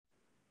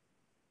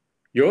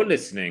You're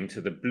listening to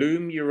the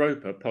Bloom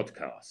Europa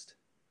podcast,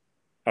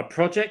 a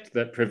project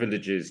that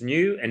privileges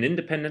new and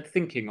independent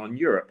thinking on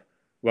Europe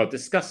while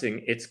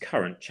discussing its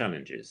current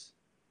challenges.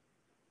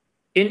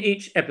 In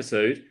each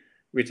episode,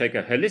 we take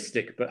a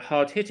holistic but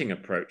hard-hitting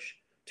approach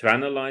to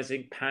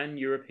analysing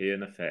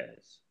pan-European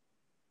affairs.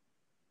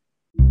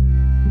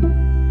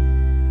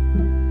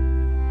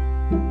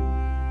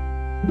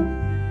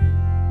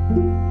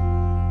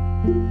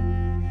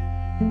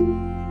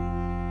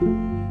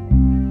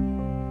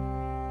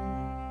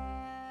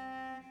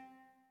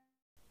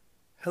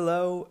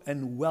 Hello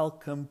and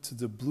welcome to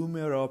the Bloom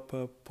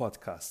Europa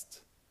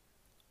podcast.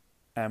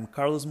 I'm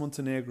Carlos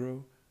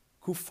Montenegro,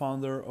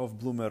 co-founder of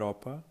Bloom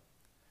Europa,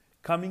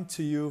 coming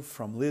to you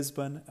from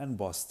Lisbon and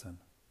Boston.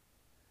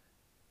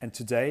 And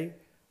today,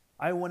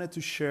 I wanted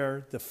to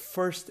share the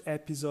first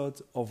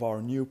episode of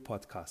our new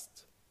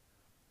podcast,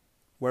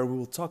 where we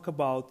will talk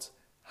about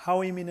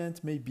how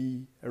imminent may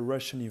be a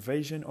Russian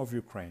invasion of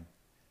Ukraine,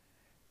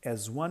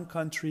 as one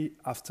country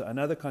after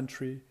another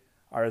country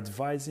are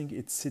advising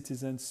its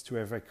citizens to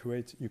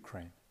evacuate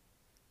Ukraine.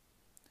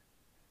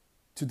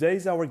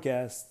 Today's our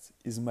guest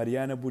is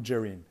Mariana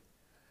Budjeryn,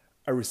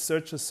 a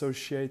research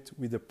associate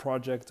with the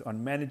project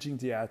on managing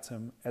the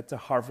atom at the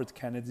Harvard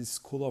Kennedy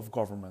School of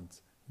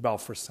Government,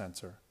 Balfour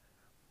Center.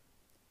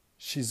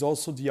 She's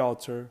also the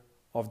author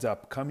of the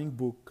upcoming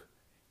book,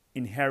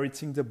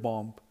 Inheriting the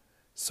Bomb,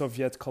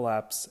 Soviet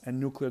Collapse and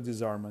Nuclear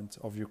Disarmament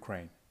of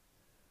Ukraine,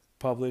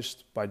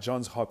 published by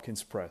Johns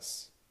Hopkins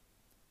Press.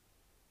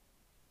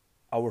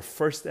 Our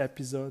first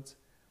episode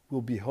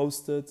will be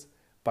hosted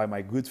by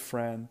my good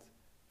friend,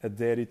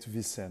 Adérito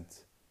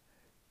Vicente,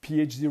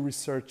 PhD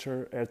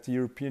researcher at the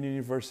European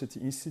University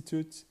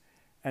Institute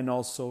and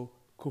also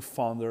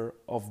co-founder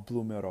of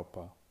Bloom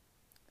Europa.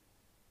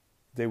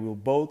 They will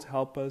both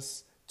help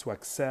us to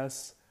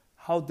assess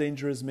how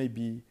dangerous may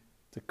be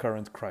the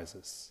current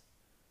crisis.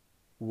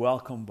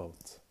 Welcome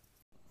both.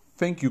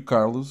 Thank you,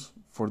 Carlos,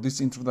 for this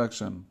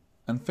introduction,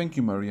 and thank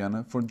you,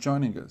 Mariana, for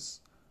joining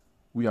us.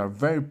 We are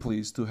very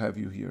pleased to have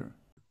you here.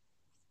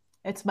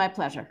 It's my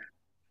pleasure.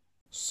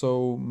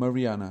 So,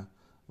 Mariana,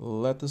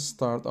 let us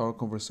start our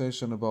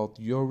conversation about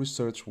your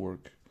research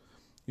work.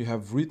 You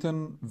have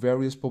written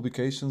various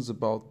publications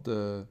about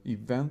the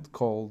event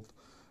called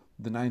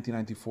the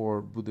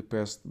 1994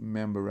 Budapest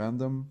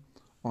Memorandum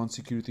on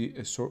Security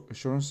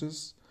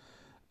Assurances.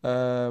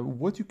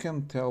 What you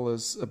can tell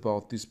us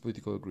about this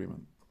political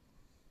agreement?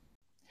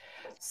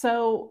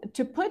 So,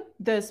 to put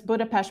this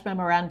Budapest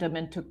Memorandum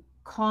into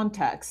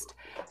context,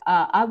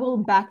 I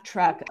will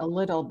backtrack a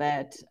little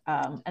bit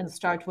and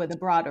start with a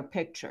broader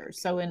picture.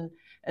 So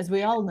as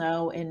we all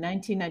know, in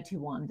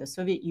 1991, the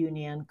Soviet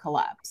Union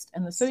collapsed,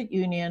 and the Soviet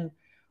Union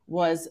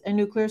was a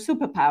nuclear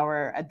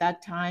superpower. At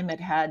that time, it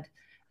had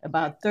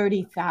about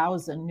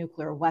 30,000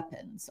 nuclear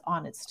weapons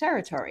on its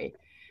territory.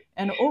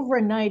 And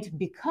overnight,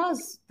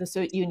 because the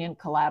Soviet Union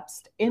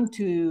collapsed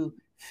into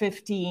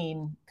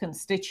 15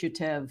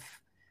 constitutive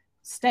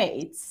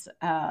states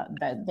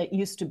that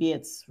used to be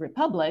its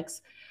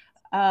republics,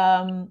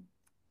 4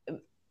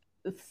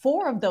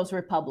 of those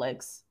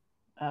republics,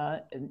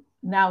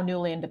 now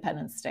newly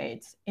independent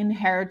states,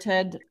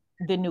 inherited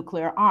the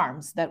nuclear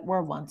arms that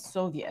were once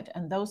Soviet.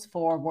 And those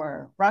 4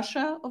 were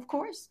Russia, of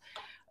course,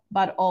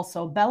 but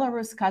also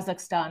Belarus,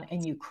 Kazakhstan,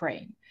 and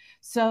Ukraine.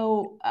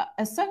 So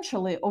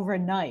essentially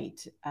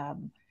overnight,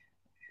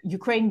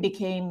 Ukraine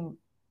became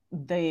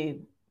the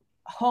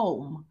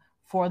home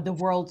for the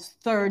world's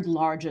 3rd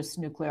largest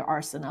nuclear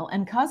arsenal.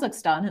 And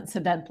Kazakhstan,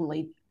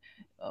 incidentally,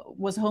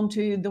 was home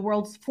to the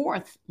world's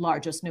 4th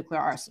largest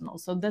nuclear arsenal.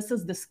 So this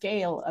is the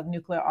scale of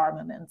nuclear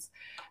armaments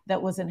that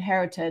was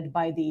inherited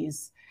by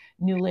these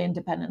newly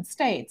independent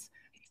states.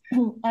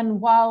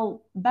 And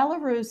while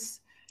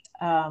Belarus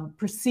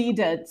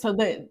proceeded, so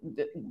the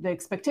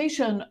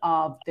expectation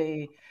of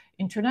the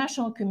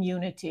international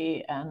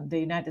community and the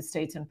United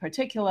States in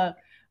particular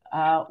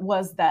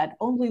was that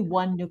only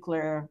one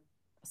nuclear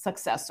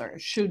successor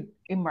should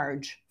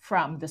emerge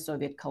from the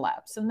Soviet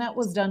collapse. And that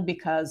was done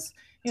because,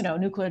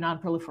 nuclear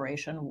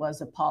nonproliferation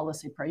was a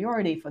policy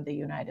priority for the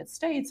United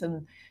States,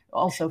 and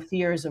also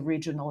fears of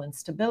regional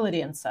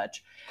instability and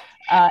such.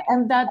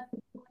 And that,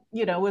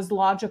 was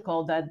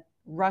logical that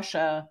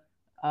Russia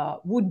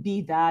would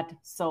be that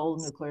sole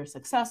nuclear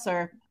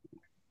successor,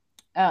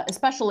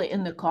 especially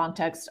in the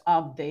context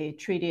of the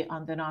Treaty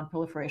on the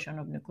Non-Proliferation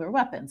of Nuclear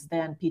Weapons, the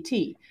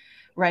NPT.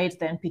 Right?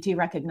 The NPT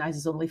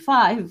recognizes only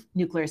 5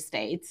 nuclear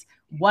states.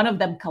 One of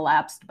them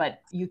collapsed, but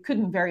you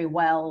couldn't very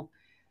well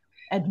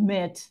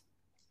admit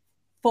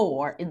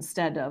 4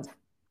 instead of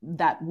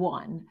that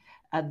one.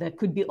 There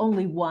could be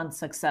only one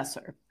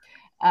successor.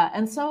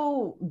 And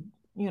so,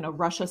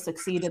 Russia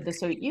succeeded the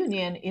Soviet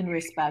Union in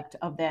respect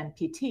of the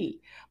NPT.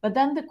 But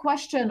then the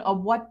question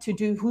of what to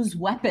do, whose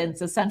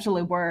weapons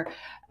essentially were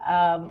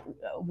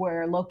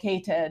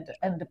located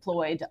and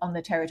deployed on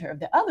the territory of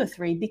the other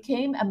 3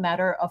 became a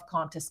matter of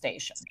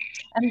contestation.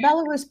 And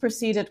Belarus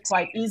proceeded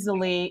quite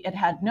easily. It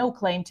had no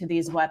claim to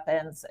these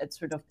weapons. It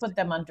sort of put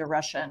them under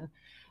Russian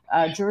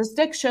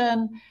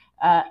jurisdiction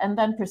and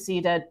then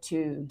proceeded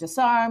to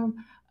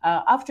disarm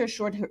After a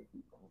short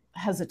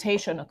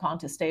hesitation, a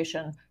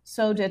contestation,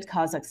 so did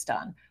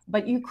Kazakhstan.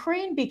 But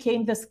Ukraine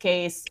became this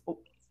case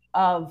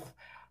of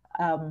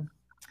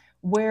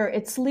where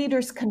its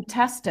leaders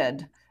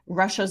contested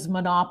Russia's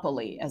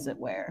monopoly, as it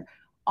were,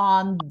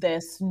 on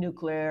this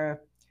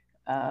nuclear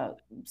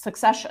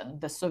succession,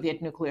 the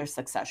Soviet nuclear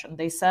succession.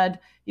 They said,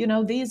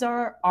 these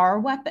are our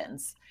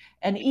weapons.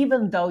 And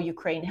even though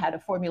Ukraine had a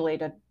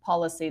formulated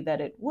policy that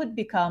it would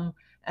become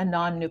a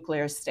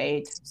non-nuclear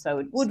state, so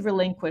it would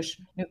relinquish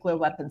nuclear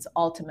weapons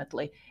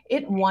ultimately,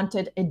 it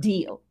wanted a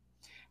deal.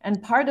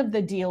 And part of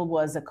the deal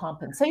was a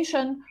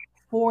compensation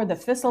for the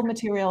fissile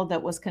material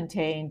that was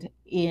contained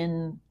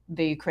in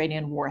the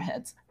Ukrainian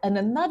warheads. And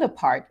another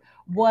part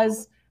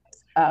was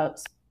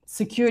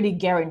security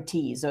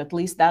guarantees, or at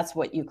least that's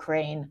what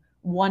Ukraine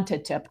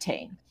wanted to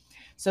obtain.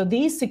 So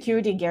these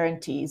security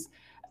guarantees,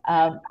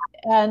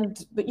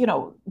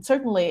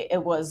 certainly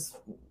it was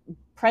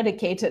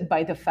predicated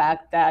by the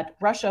fact that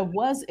Russia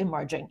was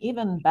emerging,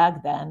 even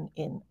back then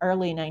in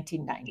early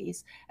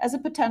 1990s, as a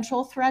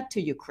potential threat to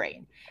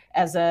Ukraine,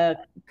 as a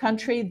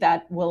country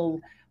that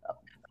will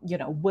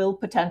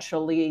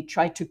potentially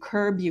try to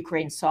curb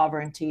Ukraine's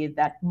sovereignty,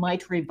 that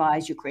might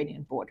revise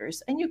Ukrainian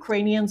borders. And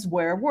Ukrainians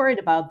were worried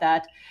about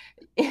that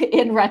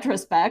in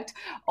retrospect,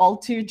 all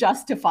too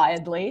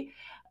justifiably.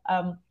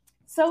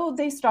 So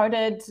they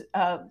started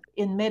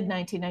in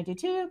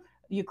mid-1992,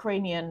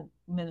 Ukrainian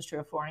Ministry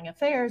of Foreign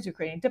Affairs,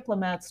 Ukrainian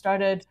diplomats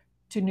started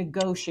to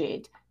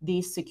negotiate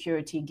these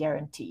security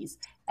guarantees.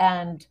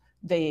 And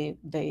the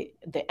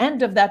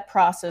end of that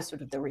process,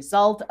 sort of the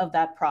result of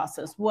that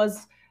process,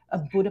 was a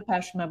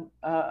Budapest,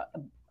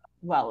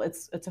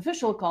 it's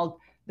officially called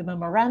the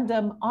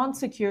Memorandum on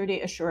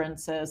Security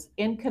Assurances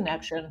in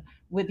connection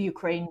with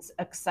Ukraine's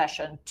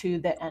accession to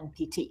the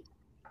NPT.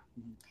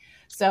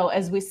 So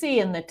as we see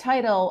in the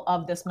title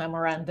of this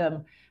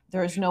memorandum,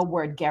 there is no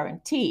word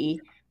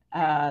guarantee,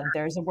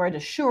 there's a word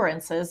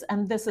assurances,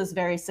 and this is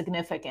very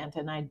significant,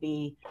 and I'd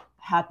be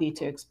happy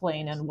to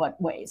explain in what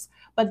ways.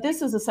 But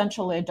this is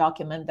essentially a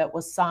document that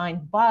was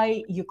signed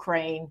by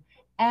Ukraine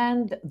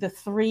and the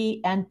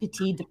 3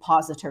 NPT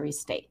depository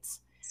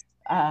states,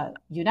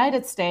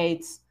 United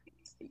States,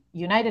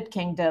 United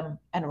Kingdom,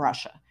 and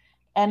Russia.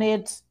 And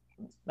it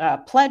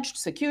pledged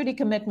security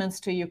commitments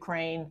to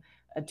Ukraine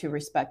to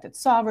respect its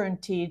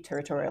sovereignty,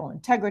 territorial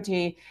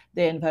integrity,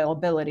 the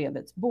inviolability of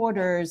its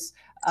borders,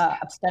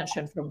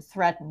 abstention from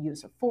threat and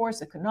use of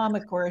force,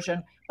 economic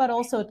coercion, but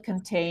also it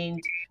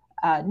contained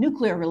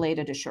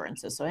nuclear-related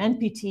assurances, so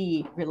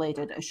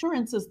NPT-related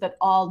assurances that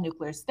all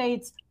nuclear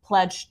states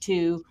pledged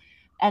to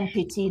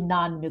NPT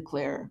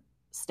non-nuclear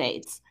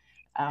states,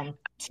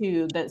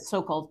 to the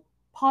so-called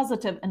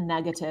positive and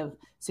negative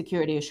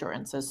security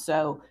assurances.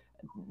 So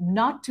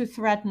not to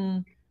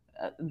threaten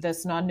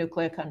this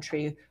non-nuclear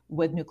country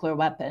with nuclear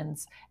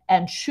weapons,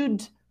 and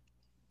should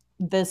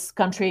this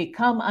country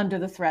come under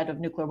the threat of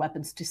nuclear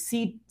weapons, to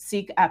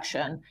seek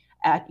action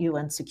at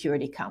UN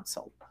Security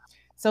Council.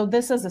 So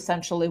this is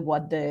essentially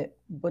what the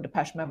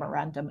Budapest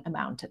Memorandum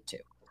amounted to.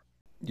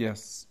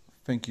 Yes,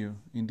 thank you,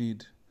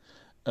 indeed.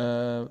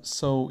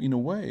 So in a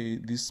way,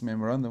 this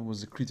memorandum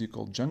was a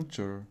critical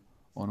juncture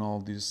on all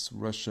this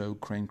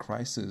Russia-Ukraine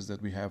crisis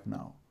that we have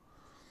now.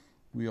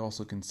 We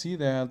also can see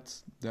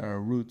that there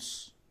are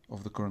roots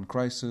of the current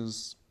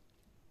crisis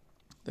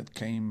that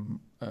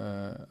came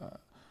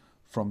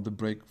from the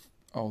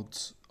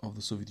breakout of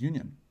the Soviet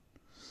Union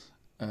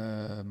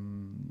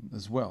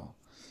as well.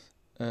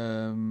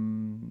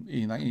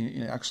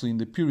 Actually in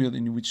the period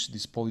in which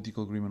this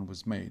political agreement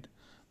was made.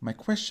 My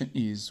question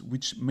is,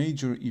 which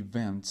major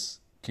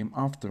events came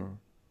after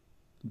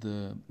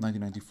the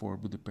 1994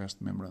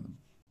 Budapest Memorandum?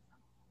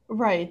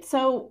 Right.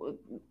 So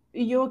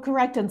you're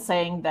correct in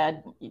saying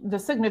that the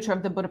signature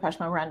of the Budapest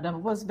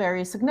Memorandum was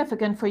very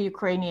significant for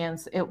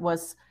Ukrainians. It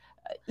was,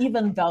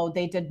 even though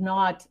they did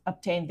not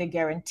obtain the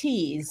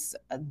guarantees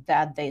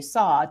that they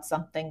sought,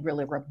 something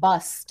really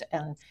robust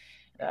and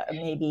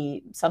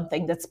maybe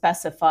something that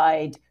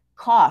specified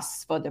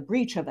costs for the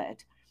breach of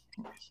it,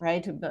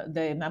 right?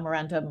 The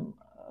memorandum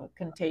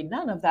contained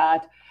none of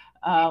that.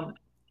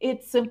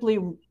 It simply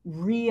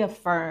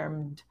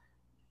reaffirmed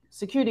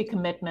security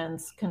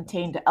commitments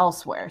contained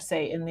elsewhere,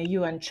 say in the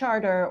UN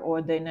Charter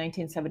or the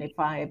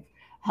 1975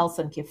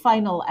 Helsinki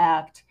Final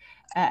Act,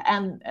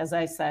 and as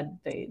I said,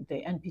 the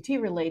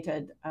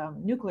NPT-related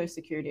nuclear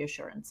security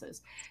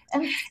assurances.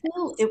 And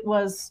still, it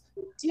was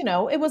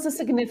a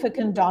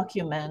significant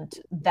document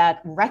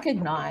that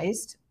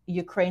recognized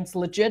Ukraine's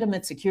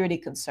legitimate security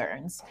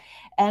concerns,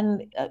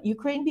 and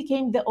Ukraine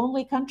became the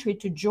only country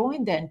to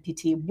join the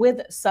NPT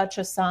with such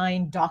a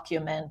signed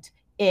document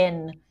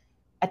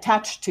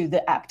attached to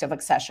the act of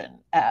accession,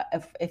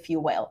 if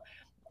you will.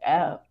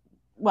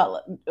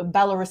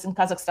 Belarus and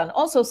Kazakhstan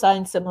also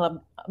signed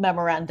similar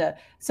memoranda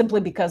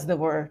simply because they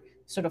were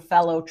sort of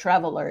fellow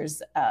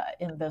travelers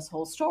in this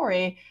whole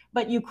story,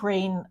 but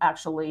Ukraine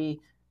actually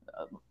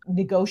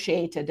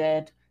negotiated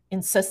it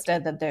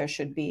insisted that there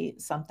should be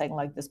something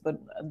like this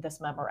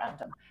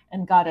memorandum,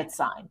 and got it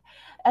signed.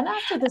 And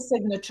after the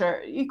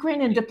signature,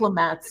 Ukrainian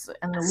diplomats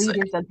and the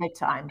leaders at the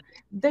time,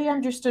 they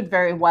understood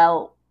very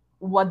well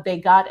what they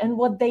got and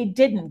what they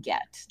didn't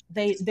get.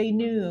 They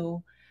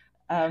knew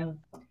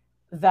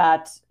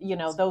that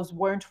those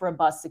weren't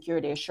robust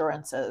security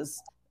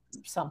assurances,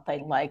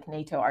 something like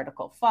NATO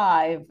Article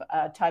 5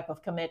 type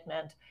of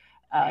commitment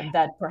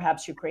that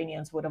perhaps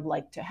Ukrainians would have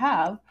liked to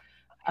have.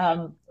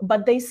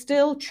 But they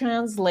still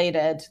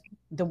translated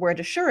the word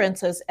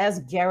assurances as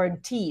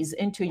guarantees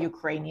into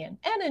Ukrainian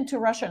and into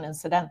Russian,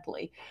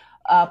 incidentally,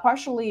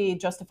 partially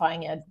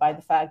justifying it by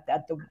the fact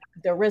that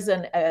there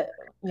isn't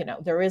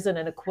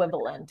an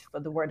equivalent for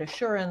the word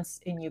assurance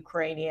in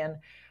Ukrainian,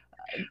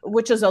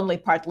 which is only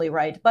partly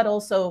right, but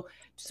also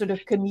sort of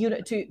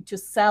to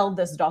sell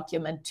this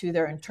document to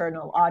their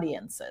internal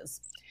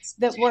audiences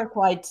that were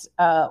quite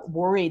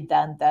worried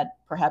then that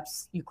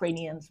perhaps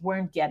Ukrainians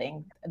weren't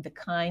getting the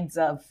kinds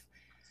of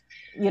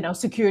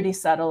security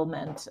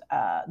settlement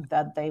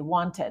that they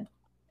wanted.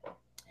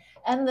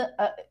 And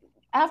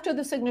after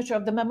the signature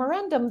of the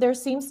memorandum, there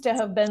seems to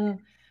have been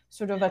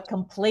sort of a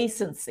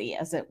complacency,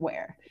 as it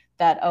were,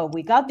 that, oh,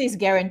 we got these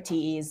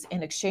guarantees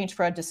in exchange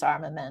for a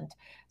disarmament,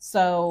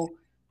 so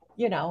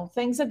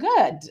things are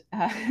good.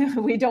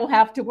 We don't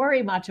have to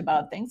worry much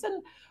about things.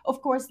 And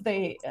of course,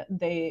 the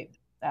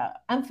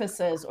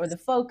emphasis or the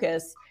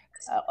focus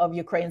of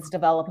Ukraine's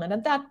development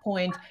at that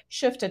point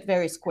shifted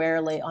very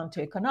squarely onto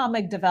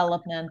economic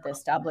development, the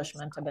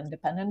establishment of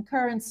independent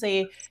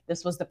currency.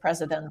 This was the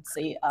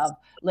presidency of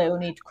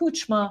Leonid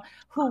Kuchma,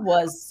 who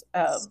was,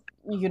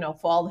 for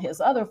all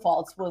his other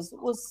faults,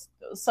 was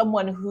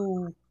someone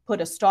who put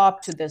a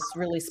stop to this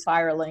really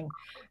spiraling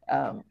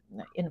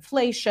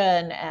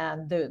inflation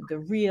and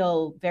the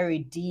real very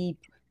deep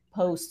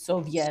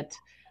post-Soviet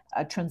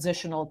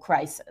transitional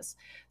crisis.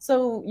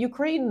 So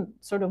Ukraine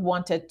sort of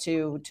wanted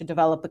to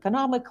develop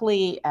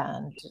economically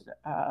and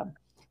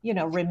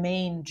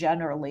remain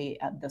generally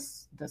at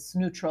this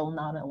neutral,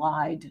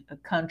 non-allied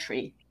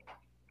country.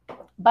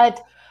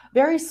 But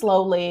very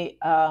slowly,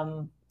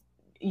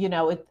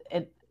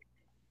 it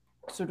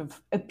sort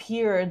of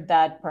appeared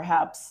that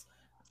perhaps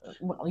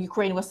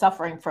Ukraine was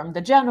suffering from the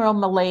general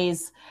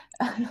malaise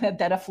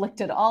that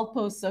afflicted all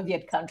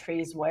post-Soviet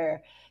countries,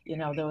 where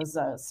there was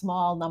a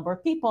small number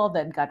of people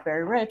that got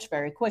very rich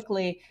very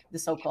quickly, the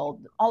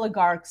so-called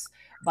oligarchs,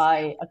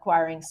 by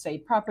acquiring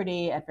state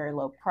property at very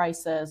low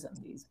prices, and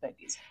these big.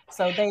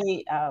 So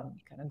they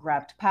kind of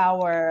grabbed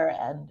power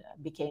and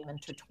became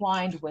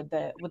intertwined with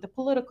the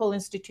political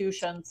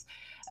institutions.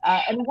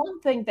 And one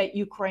thing that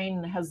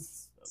Ukraine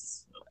has,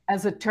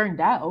 as it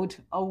turned out,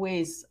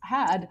 always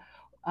had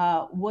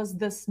was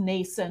this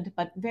nascent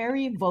but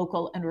very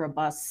vocal and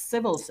robust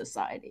civil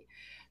society.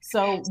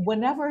 So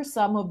whenever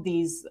some of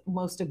these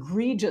most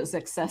egregious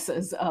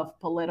excesses of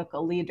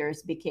political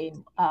leaders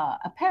became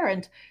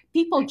apparent,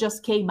 people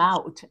just came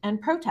out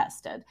and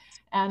protested.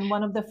 And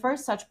one of the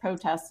first such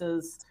protests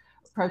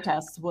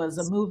was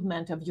a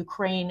movement of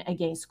Ukraine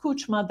against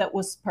Kuchma that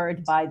was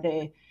spurred by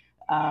the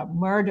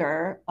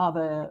murder of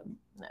a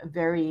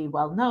very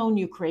well-known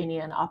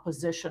Ukrainian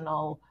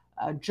oppositional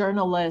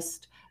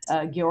journalist,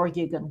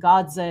 Georgy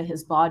Gangadze.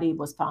 His body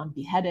was found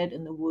beheaded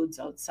in the woods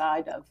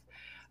outside of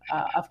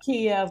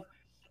Kiev.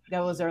 That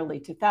was early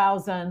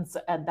 2000s,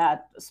 and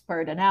that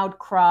spurred an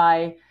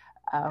outcry.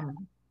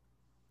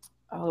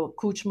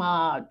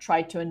 Kuchma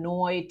tried to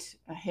anoint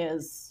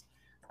his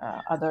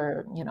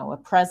other, a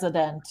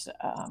president,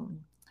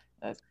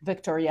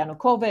 Viktor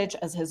Yanukovych,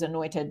 as his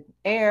anointed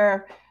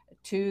heir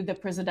to the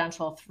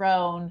presidential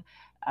throne.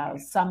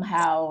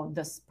 Somehow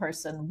this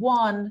person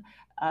won.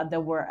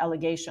 There were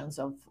allegations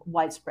of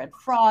widespread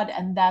fraud,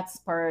 and that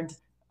spurred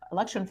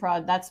election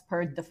fraud. That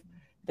spurred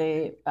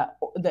the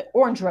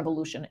Orange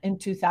Revolution in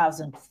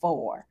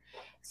 2004.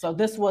 So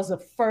this was the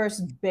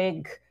first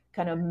big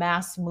kind of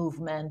mass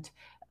movement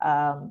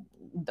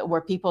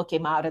where people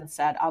came out and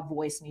said, our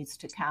voice needs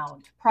to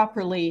count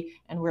properly,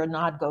 and we're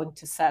not going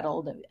to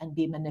settle and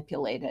be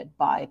manipulated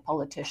by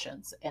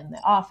politicians in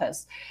the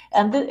office.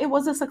 And it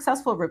was a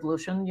successful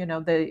revolution.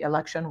 The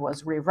election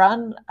was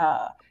rerun.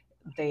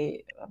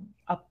 The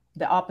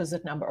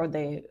opposite number, or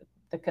the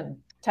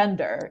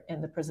contender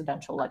in the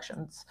presidential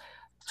elections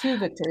to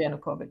Viktor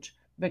Yanukovych,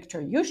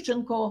 Viktor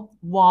Yushchenko,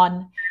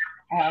 won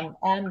and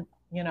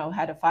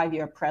had a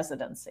 5-year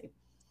presidency.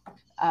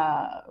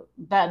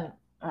 Then,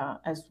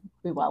 as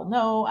we well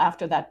know,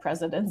 after that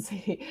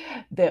presidency,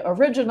 the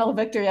original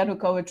Viktor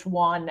Yanukovych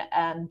won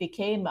and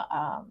became,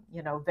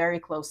 very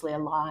closely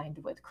aligned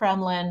with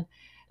Kremlin.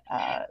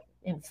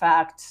 In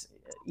fact,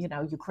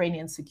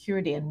 Ukrainian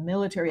security and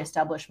military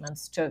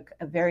establishments took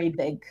a very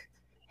big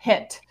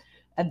hit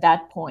at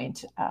that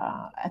point.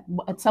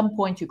 At some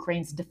point,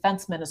 Ukraine's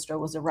defense minister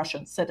was a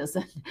Russian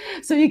citizen.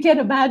 So you can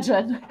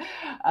imagine,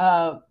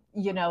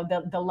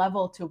 the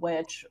level to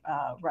which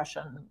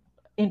Russian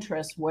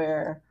interests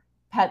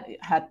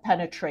had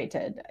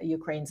penetrated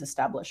Ukraine's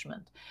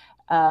establishment.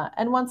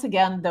 And once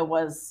again, there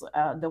was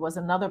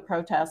another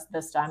protest,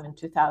 this time in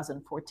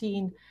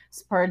 2014,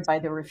 spurred by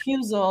the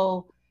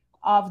refusal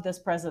of this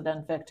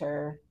President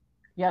Viktor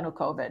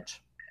Yanukovych,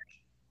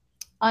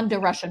 under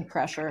Russian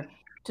pressure,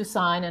 to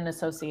sign an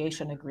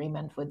association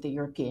agreement with the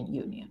European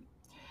Union.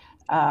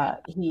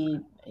 He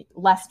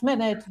last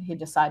minute he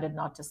decided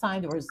not to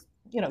sign. There was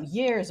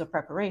years of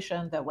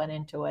preparation that went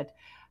into it.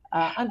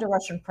 Under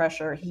Russian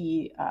pressure,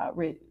 he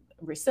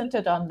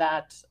rescinded on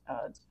that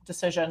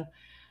decision,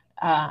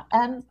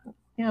 and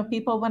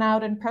people went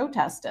out and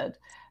protested.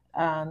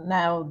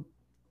 Now,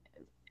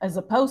 as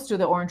opposed to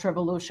the Orange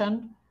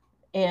Revolution,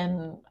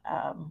 in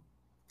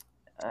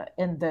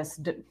this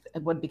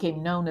what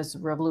became known as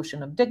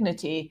Revolution of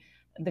Dignity,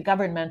 the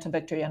government of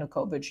Viktor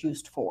Yanukovych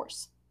used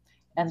force.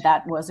 And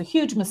that was a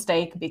huge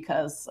mistake,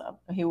 because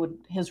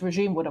his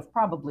regime would have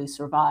probably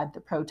survived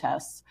the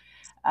protests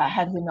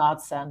had he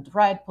not sent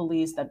riot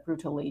police that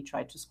brutally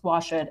tried to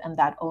squash it, and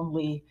that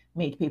only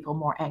made people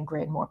more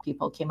angry and more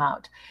people came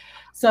out.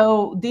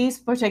 So these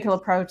particular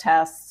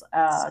protests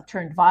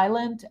turned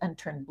violent and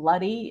turned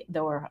bloody.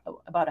 There were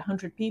about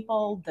 100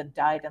 people that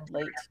died in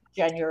late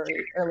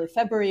January, early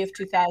February of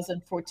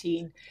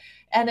 2014.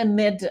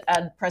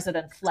 And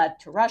President fled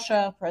to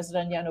Russia,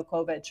 President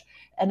Yanukovych,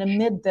 and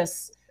amid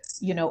this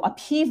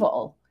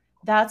upheaval,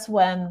 that's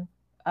when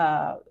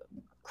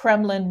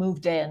Kremlin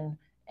moved in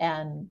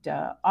and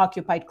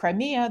occupied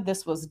Crimea.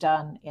 This was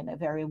done in a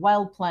very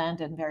well-planned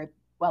and very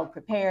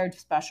well-prepared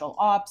special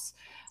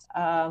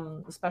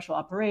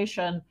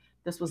operation.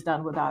 This was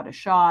done without a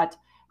shot.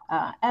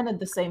 And at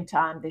the same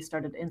time, they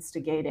started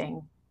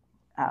instigating,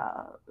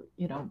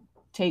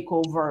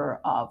 takeover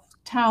of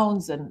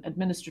towns and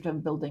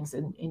administrative buildings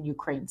in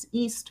Ukraine's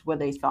east, where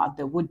they thought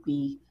there would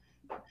be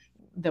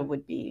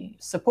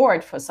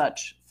support for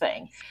such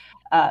thing.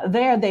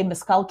 There, they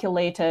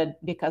miscalculated,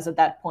 because at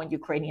that point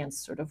Ukrainians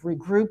sort of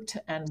regrouped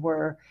and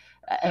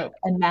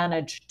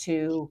managed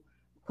to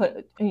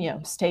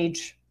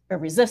stage a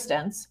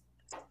resistance.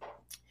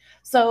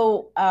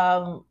 So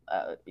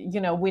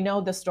we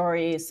know the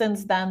story.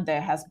 Since then,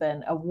 there has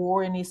been a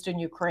war in eastern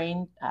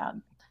Ukraine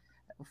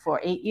for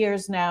 8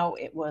 years now.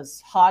 It was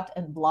hot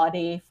and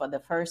bloody for the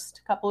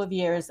first couple of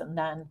years, and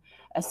then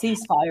a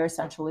ceasefire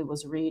essentially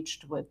was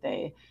reached with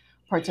the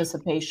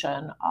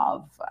participation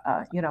of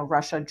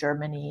Russia,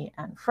 Germany,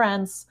 and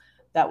France.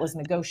 That was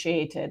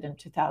negotiated in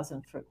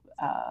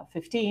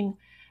 2015.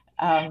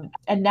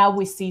 And now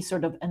we see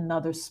sort of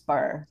another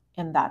spur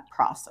in that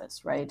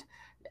process, right?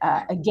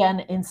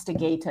 Again,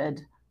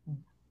 instigated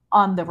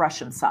on the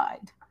Russian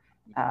side,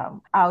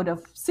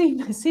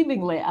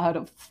 seemingly out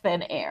of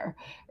thin air,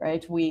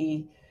 right?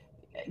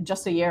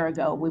 Just a year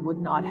ago,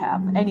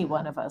 any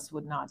one of us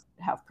would not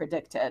have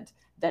predicted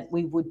that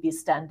we would be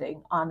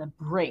standing on a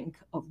brink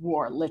of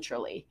war,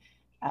 literally.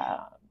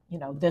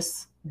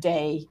 This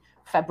day,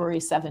 February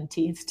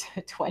 17th,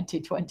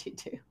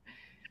 2022.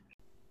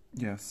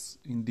 Yes,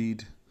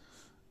 indeed.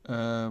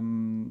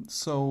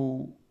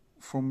 So,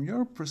 from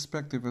your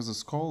perspective as a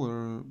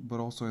scholar, but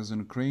also as an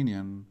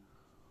Ukrainian,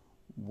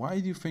 why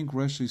do you think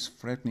Russia is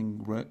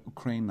threatening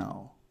Ukraine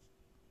now?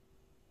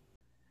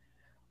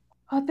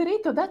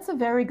 Terito, that's a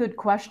very good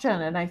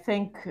question. And I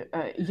think,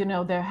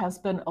 there has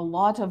been a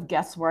lot of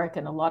guesswork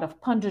and a lot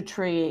of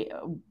punditry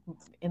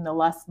in the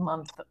last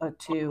month or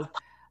two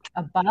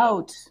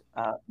about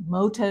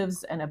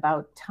motives and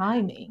about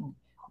timing.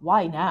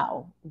 Why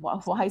now?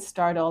 Why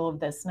start all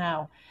of this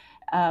now?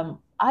 I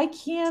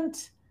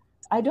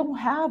don't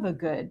have a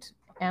good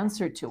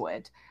answer to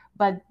it.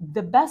 But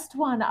the best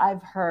one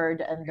I've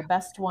heard, and the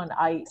best one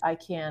I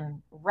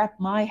can wrap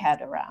my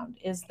head around,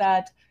 is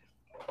that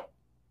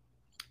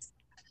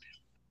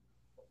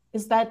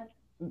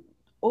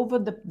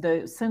over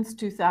since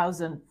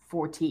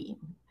 2014,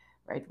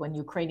 right, when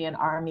Ukrainian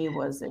army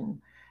was in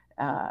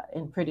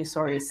pretty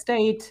sorry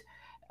state,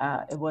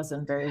 it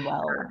wasn't very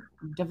well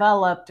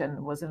developed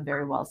and wasn't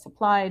very well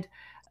supplied.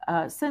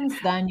 Since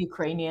then,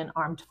 Ukrainian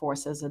armed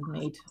forces had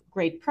made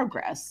great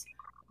progress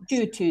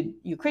due to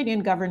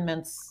Ukrainian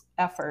government's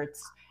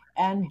efforts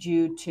and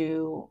due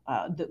to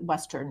the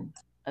Western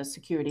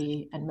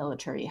security and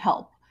military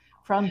help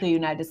from the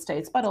United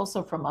States, but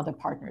also from other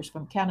partners,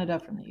 from Canada,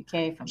 from the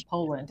UK, from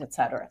Poland,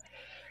 etc.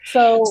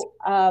 So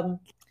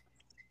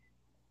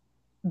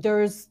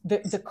there's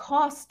the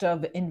cost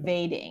of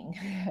invading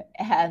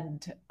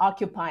and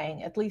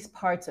occupying at least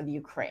parts of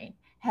Ukraine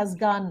has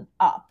gone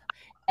up.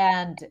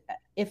 And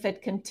if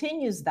it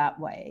continues that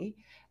way,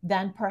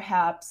 then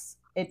perhaps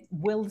it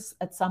will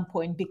at some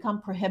point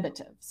become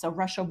prohibitive. So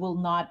Russia will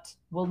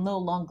no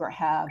longer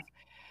have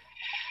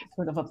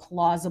sort of a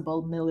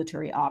plausible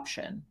military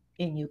option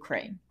in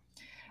Ukraine.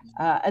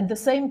 At the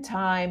same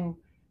time,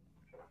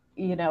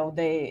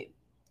 the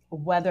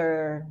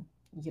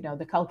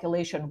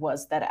calculation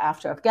was that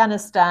after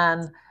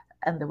Afghanistan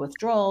and the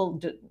withdrawal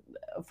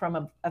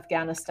from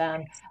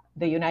Afghanistan,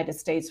 the United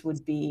States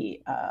would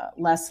be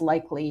less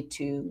likely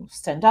to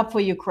stand up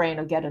for Ukraine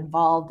or get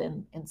involved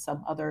in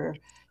some other,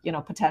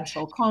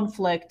 potential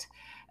conflict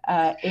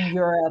in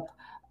Europe.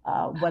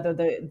 Whether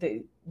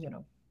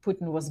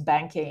Putin was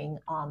banking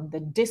on the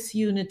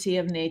disunity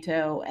of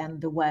NATO and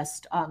the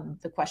West on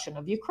the question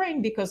of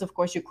Ukraine, because, of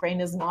course,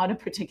 Ukraine is not a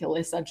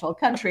particularly essential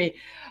country,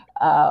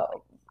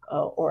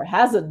 or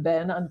hasn't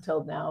been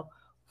until now,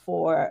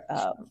 for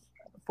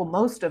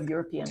most of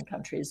European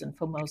countries and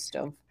for most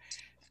of,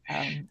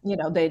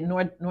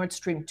 the Nord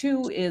Stream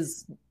 2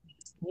 is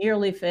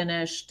nearly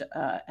finished,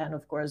 and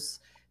of course,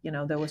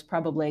 there was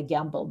probably a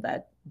gamble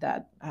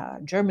that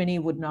Germany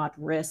would not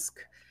risk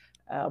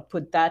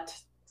put that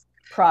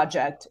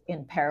project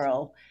in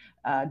peril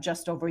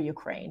just over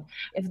Ukraine.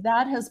 If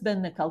that has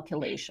been the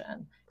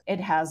calculation, it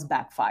has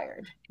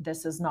backfired.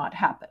 This has not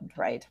happened,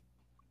 right?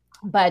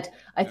 But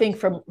I think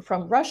from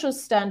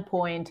Russia's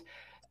standpoint,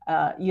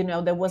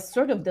 there was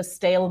sort of the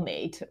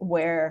stalemate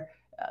where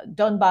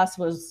Donbass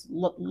was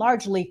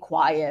largely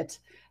quiet,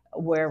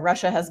 where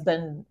Russia has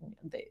been,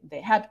 they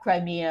had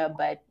Crimea,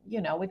 but,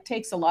 it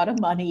takes a lot of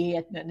money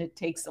and it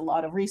takes a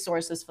lot of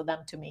resources for them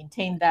to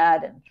maintain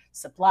that and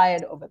supply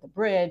it over the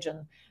bridge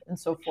and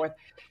so forth.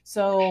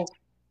 So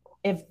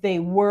if they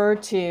were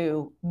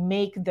to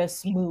make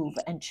this move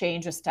and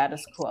change the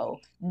status quo,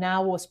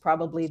 now was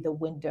probably the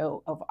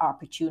window of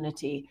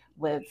opportunity,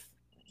 with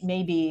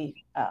maybe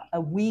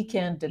a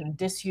weakened and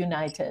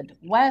disunited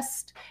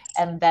West,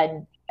 and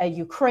then a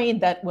Ukraine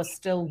that was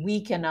still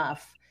weak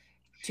enough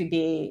to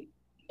be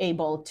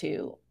able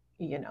to,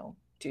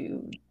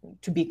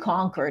 to be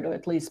conquered, or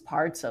at least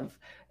parts of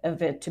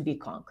it to be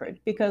conquered,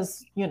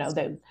 because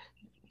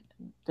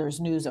there's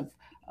news of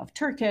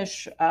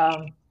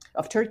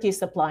Turkey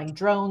supplying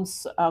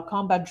drones,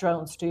 combat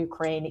drones to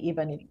Ukraine,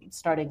 even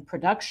starting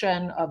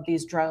production of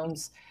these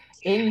drones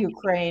in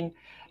Ukraine.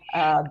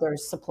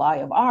 There's supply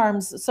of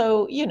arms,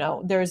 so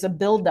there's a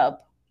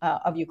buildup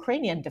of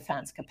Ukrainian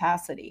defense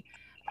capacity,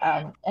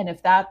 and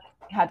if that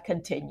had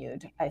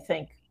continued, I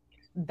think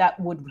that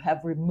would have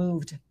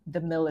removed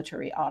the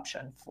military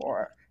option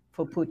for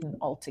Putin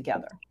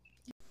altogether.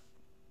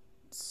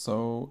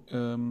 So,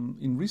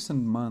 in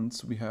recent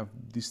months, we have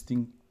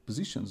distinct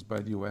positions by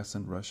the US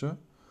and Russia.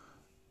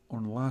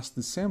 On last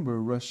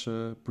December,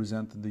 Russia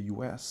presented the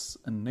US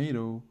and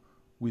NATO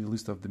with a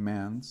list of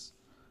demands.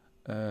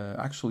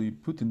 Actually,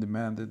 Putin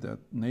demanded that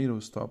NATO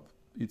stop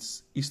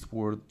its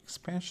eastward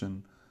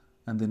expansion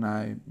and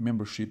deny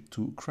membership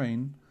to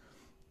Ukraine,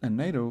 and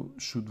NATO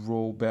should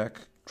roll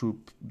back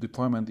troop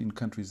deployment in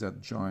countries that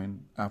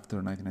joined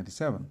after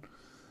 1997.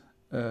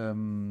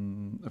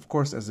 Of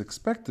course, as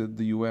expected,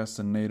 the US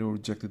and NATO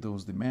rejected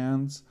those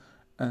demands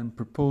and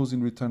proposed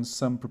in return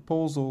some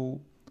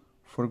proposal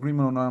for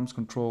agreement on arms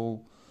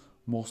control,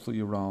 mostly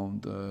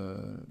around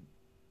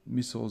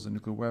missiles and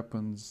nuclear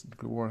weapons,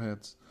 nuclear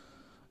warheads.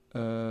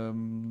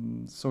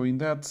 So in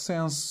that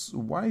sense,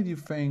 why do you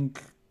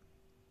think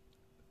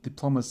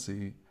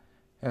diplomacy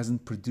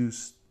hasn't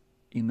produced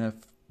enough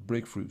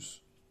breakthroughs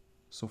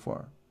so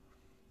far?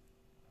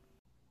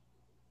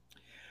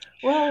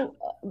 Well,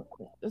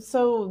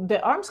 so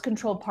the arms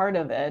control part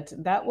of it,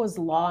 that was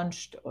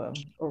launched or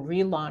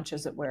relaunched,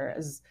 as it were,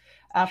 as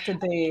after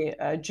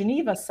the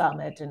Geneva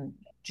summit in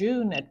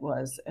June. It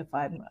was, if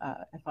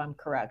I'm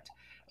correct,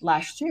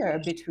 last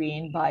year,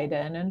 between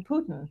Biden and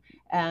Putin,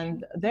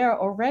 and there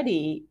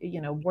already,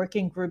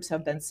 working groups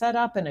have been set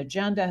up, an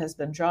agenda has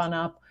been drawn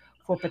up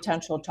for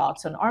potential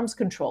talks on arms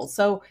control.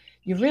 So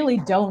you really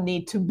don't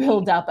need to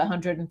build up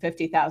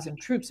 150,000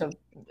 troops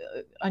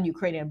on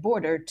Ukrainian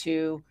border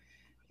to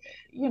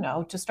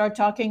start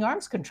talking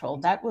arms control.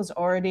 That was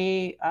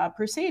already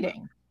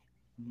proceeding.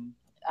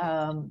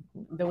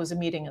 There was a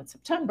meeting in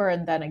September,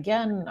 and then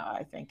again,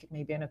 I think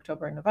maybe in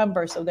October and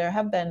November. So there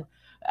have been,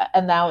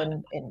 and now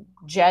in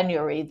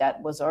January,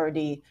 that was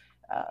already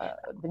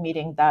the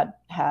meeting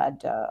that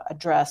had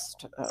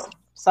addressed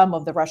some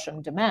of the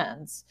Russian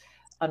demands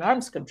on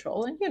arms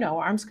control. And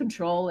arms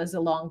control is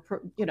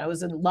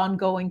is an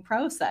ongoing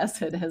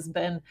process. It has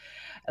been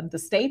the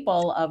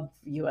staple of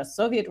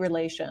U.S.-Soviet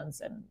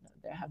relations, and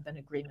there have been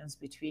agreements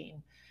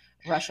between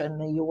Russia and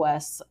the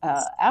U.S.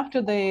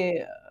 After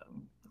the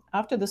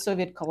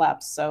Soviet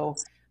collapse. So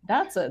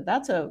that's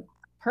a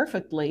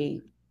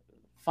perfectly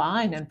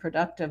fine and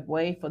productive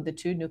way for the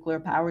two nuclear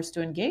powers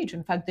to engage.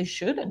 In fact, they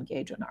should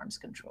engage in arms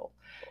control.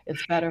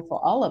 It's better for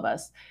all of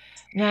us.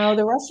 Now,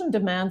 the Russian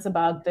demands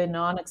about the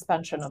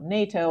non-expansion of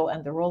NATO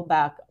and the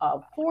rollback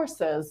of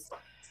forces,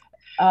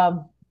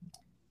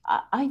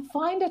 I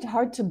find it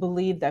hard to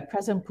believe that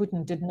President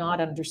Putin did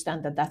not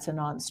understand that that's a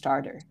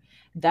non-starter.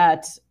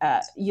 That,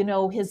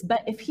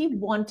 if he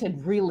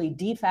wanted really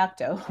de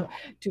facto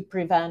to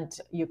prevent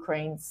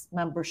Ukraine's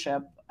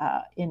membership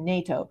in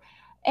NATO,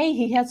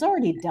 he has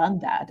already done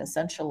that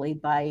essentially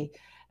by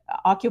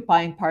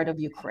occupying part of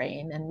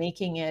Ukraine and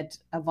making it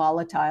a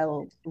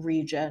volatile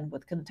region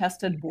with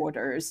contested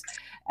borders,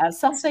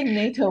 something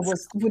NATO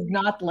would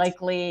not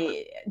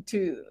likely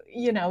to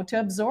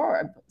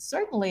absorb.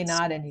 Certainly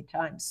not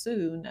anytime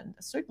soon, and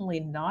certainly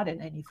not in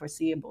any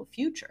foreseeable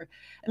future.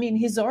 I mean,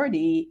 he's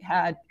already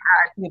had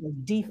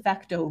de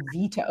facto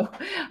veto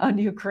on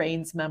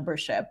Ukraine's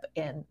membership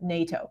in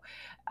NATO.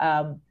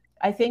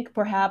 I think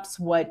perhaps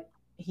what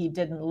he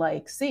didn't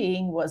like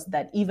seeing was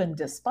that even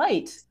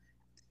despite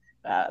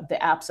the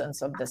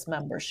absence of this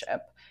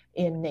membership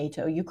in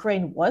NATO,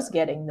 Ukraine was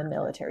getting the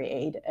military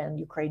aid, and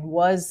Ukraine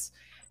was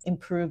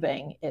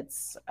improving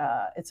its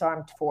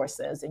armed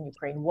forces, and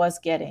Ukraine was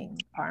getting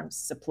arms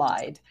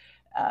supplied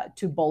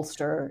to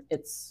bolster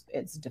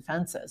its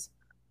defenses.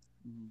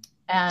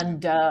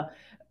 And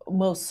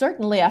most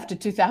certainly after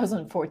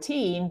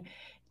 2014,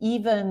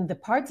 even the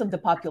parts of the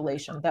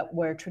population that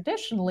were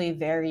traditionally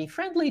very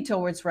friendly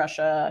towards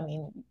Russia, I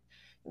mean,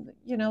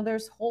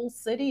 there's whole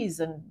cities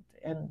and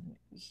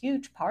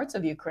huge parts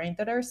of Ukraine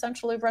that are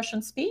essentially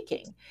Russian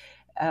speaking.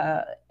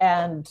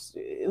 And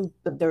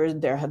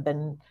there have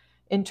been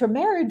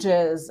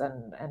intermarriages,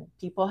 and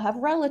people have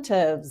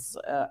relatives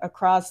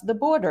across the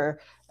border.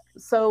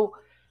 So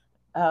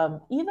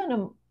even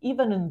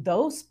in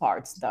those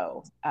parts,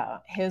 though,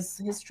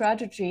 his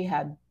strategy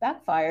had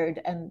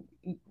backfired, and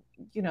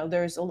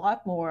there's a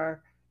lot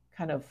more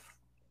kind of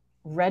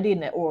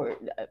readiness or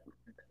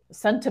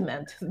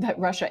sentiment that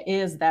Russia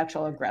is the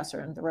actual aggressor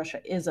and that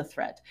Russia is a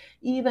threat,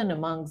 even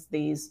amongst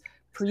these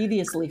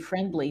previously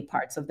friendly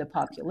parts of the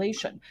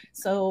population.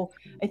 So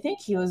I think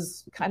he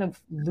was kind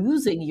of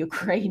losing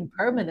Ukraine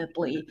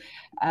permanently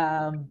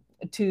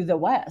to the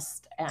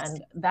West,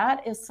 and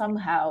that is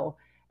somehow.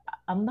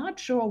 I'm not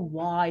sure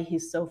why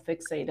he's so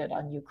fixated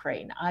on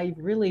Ukraine. I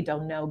really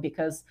don't know,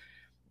 because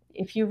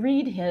if you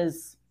read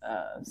his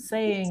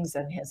sayings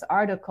and his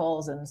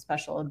articles, and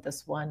especially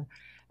this one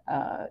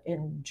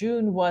in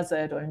June, was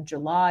it, or in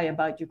July,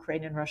 about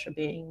Ukraine and Russia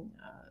being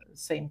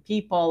same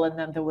people, and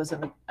then there was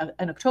an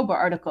October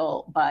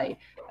article by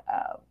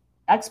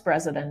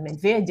ex-president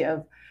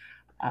Medvedev,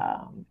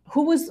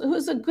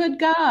 who's a good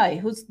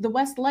guy, the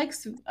West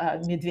likes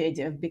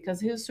Medvedev because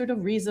he was sort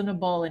of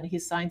reasonable, and he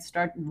signed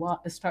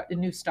a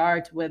new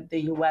start with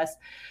the US.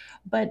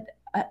 But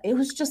it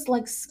was just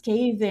like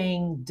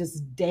scathing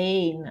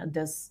disdain,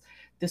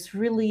 this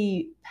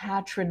really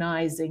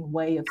patronizing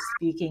way of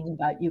speaking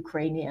about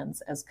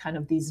Ukrainians as kind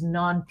of these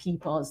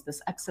non-people, as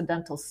this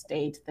accidental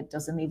state that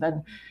doesn't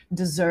even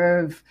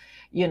deserve,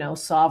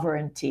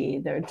 sovereignty.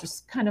 They're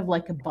just kind of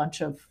like a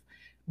bunch of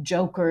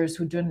jokers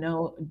who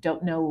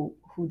don't know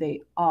who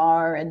they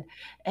are, and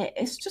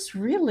it's just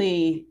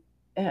really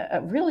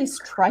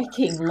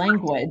striking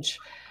language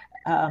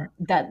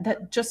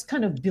that just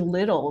kind of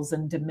belittles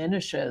and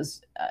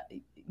diminishes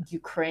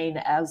Ukraine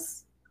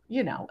as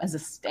as a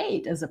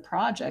state, as a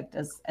project,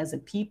 as a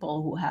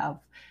people who have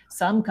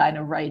some kind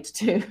of right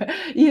to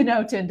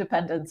to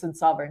independence and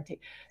sovereignty.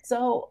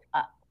 So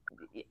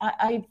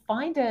I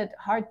find it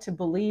hard to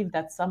believe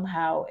that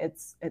somehow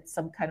it's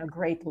some kind of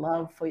great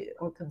love for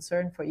or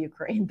concern for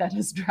Ukraine that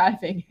is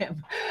driving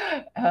him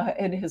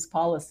in his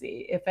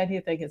policy. If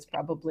anything, it's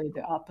probably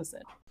the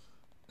opposite.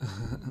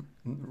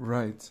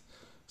 Right.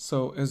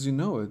 So, as you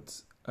know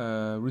it,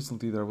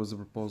 recently there was a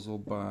proposal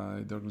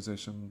by the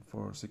Organization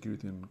for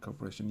Security and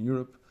Cooperation in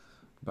Europe,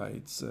 by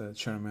its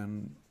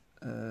chairman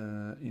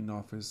in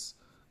office,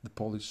 the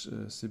Polish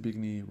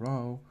Zbigniew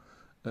Rau,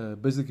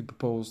 basically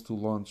proposed to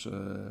launch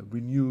a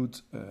renewed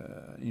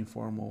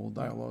informal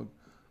dialogue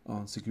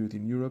on security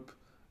in Europe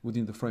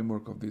within the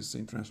framework of this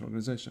international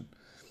organization.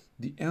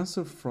 The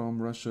answer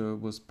from Russia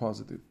was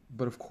positive,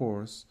 but of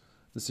course,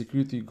 the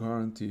security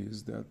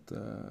guarantees that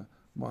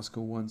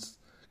Moscow wants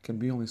can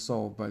be only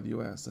solved by the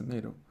US and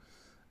NATO.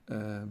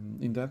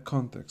 In that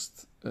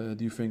context,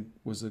 do you think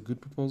was a good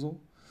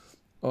proposal,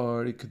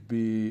 or it could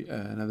be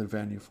another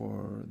venue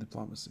for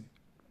diplomacy?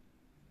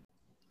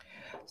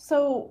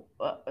 So,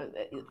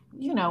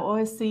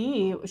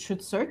 OSCE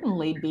should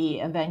certainly be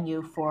a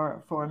venue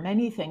for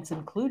many things,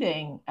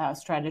 including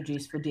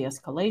strategies for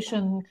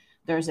de-escalation.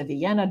 There's a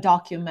Vienna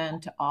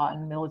document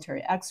on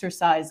military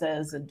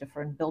exercises and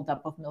different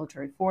buildup of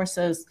military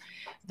forces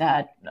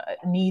that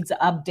needs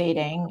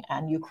updating.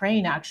 And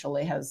Ukraine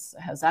actually has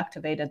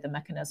activated the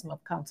mechanism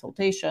of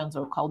consultations,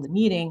 or called a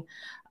meeting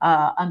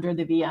under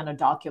the Vienna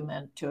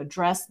document, to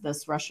address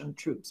this Russian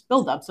troops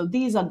buildup. So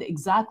these are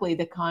exactly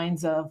the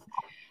kinds of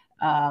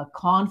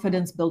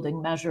confidence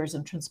building measures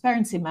and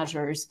transparency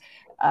measures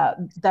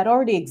that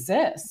already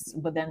exist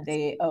within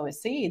the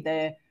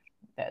OSCE.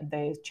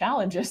 The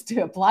challenge is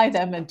to apply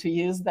them and to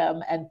use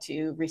them and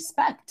to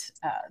respect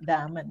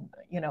them and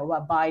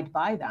abide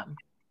by them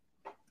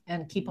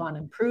and keep on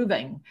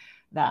improving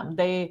them.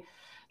 The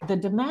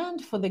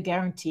demand for the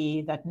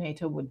guarantee that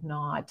NATO would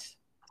not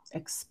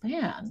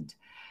expand.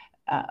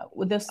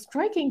 The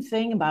striking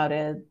thing about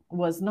it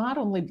was not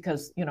only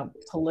because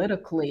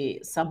politically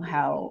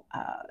somehow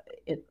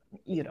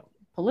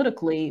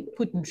politically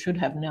Putin should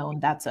have known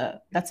that's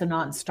a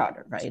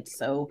non-starter, right?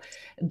 So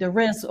there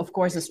is, of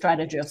course, a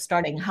strategy of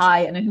starting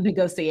high in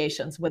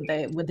negotiations with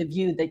the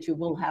view that you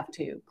will have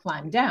to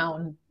climb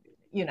down,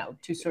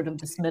 to sort of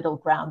this middle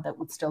ground that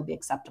would still be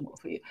acceptable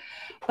for you.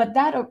 But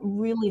that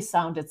really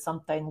sounded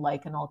something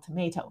like an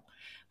ultimatum.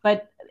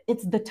 But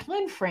it's the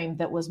time frame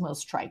that was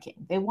most striking.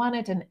 They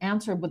wanted an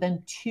answer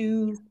within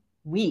 2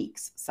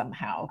 weeks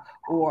somehow,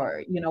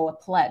 or a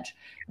pledge.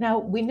 Now,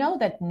 we know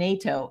that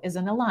NATO is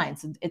an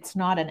alliance. It's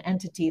not an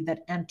entity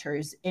that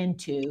enters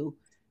into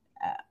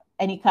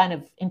any kind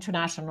of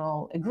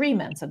international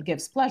agreements and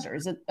gives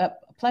pledges.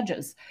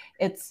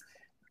 It's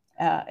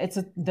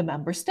the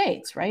member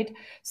states, right?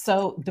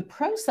 So the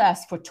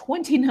process for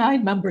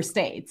 29 member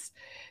states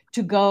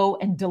to go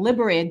and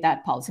deliberate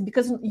that policy,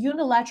 because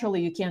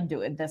unilaterally you can't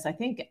do it. This, I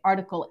think,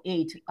 Article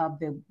 8 of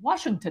the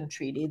Washington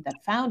Treaty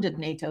that founded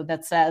NATO,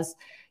 that says,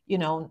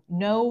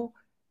 no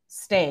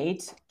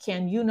state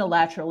can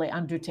unilaterally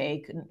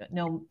undertake,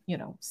 no,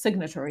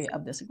 signatory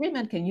of this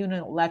agreement can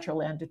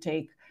unilaterally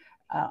undertake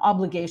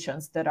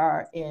obligations that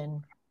are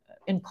in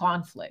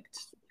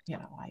conflict.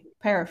 I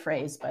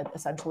paraphrase, but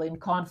essentially in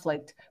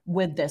conflict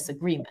with this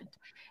agreement.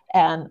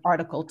 And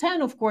Article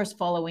 10, of course,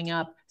 following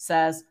up,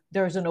 says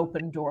there's an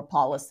open door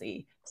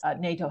policy.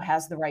 NATO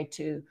has the right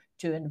to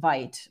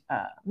invite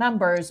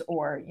members,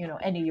 or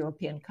any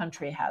European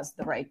country has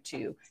the right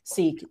to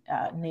seek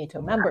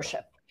NATO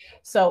membership.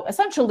 So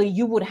essentially,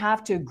 you would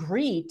have to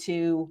agree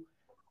to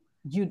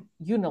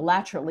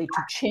unilaterally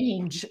to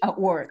change,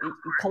 or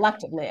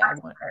collectively,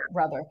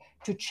 rather,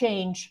 to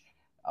change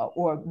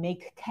or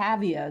make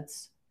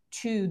caveats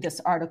to this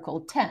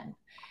Article 10.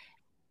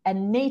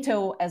 And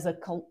NATO as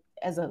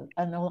an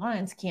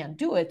alliance can't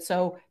do it.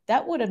 So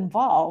that would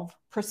involve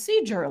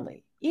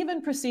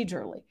even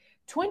procedurally,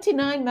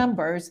 29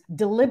 members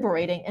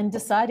deliberating and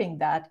deciding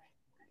that,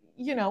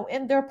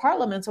 in their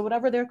parliaments or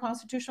whatever their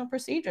constitutional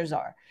procedures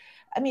are.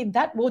 I mean,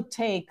 that would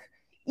take,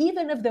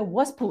 even if there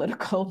were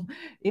political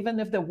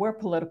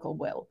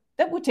will,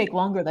 that would take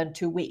longer than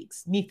 2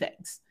 weeks,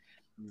 methinks,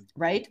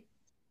 right?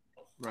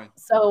 Right.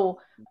 So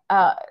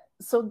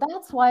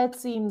that's why it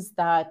seems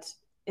that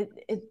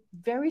it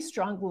very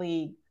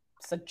strongly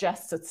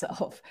suggests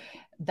itself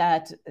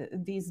that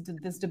this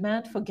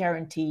demand for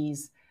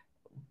guarantees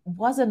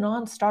was a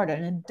non-starter,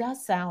 and it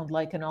does sound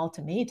like an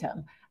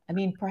ultimatum. I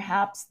mean,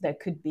 perhaps there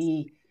could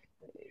be,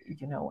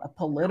 a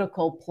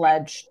political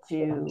pledge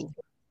to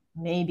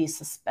maybe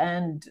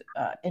suspend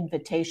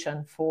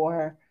invitation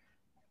for,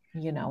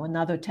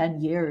 another 10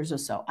 years or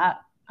so.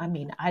 I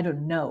mean, I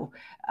don't know,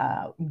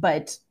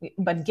 but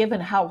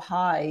given how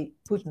high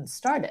Putin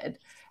started,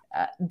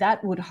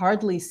 that would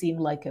hardly seem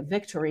like a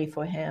victory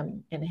for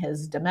him in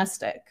his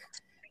domestic,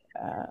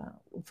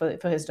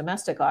 for his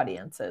domestic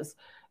audiences.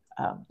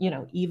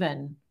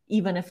 Even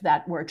if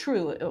that were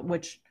true,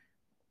 which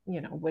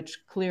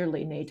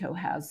clearly NATO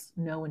has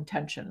no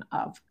intention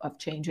of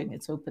changing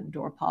its open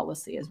door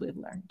policy, as we've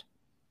learned.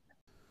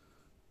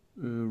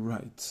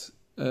 Right.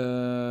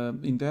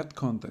 In that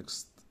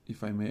context,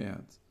 if I may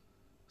add,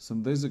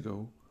 some days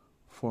ago,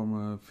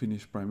 former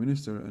Finnish Prime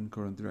Minister and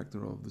current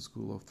director of the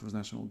School of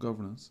Transnational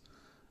Governance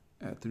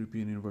at the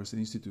European University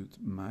Institute,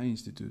 my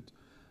institute,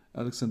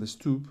 Alexander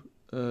Stubb,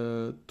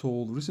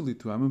 told recently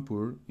to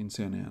Amanpour in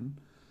CNN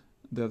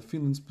that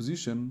Finland's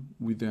position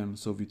within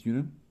Soviet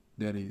Union,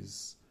 that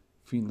is,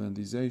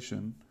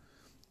 Finlandization,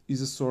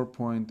 is a sore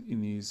point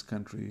in his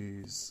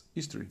country's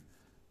history,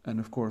 and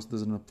of course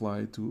doesn't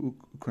apply to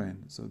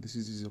Ukraine. So this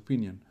is his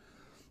opinion.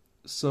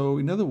 So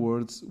in other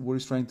words, what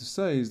he's trying to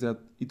say is that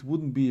it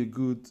wouldn't be a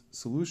good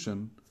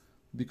solution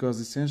because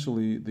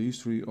essentially the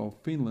history of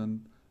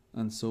Finland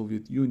and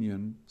Soviet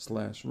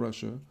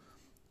Union/Russia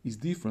is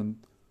different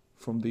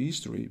from the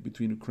history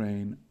between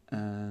Ukraine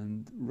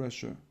and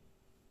Russia.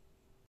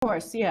 Of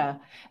course, yeah,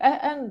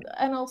 and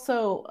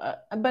also,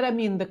 but I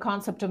mean, the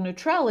concept of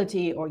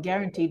neutrality or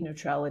guaranteed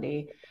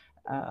neutrality,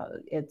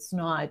 it's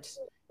not,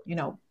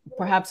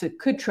 perhaps it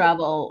could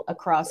travel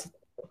across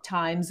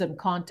times and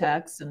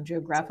contexts and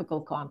geographical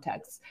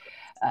contexts.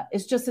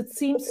 It's just, it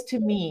seems to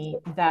me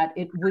that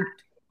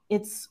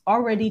it's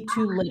already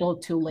too little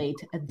too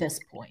late at this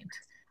point.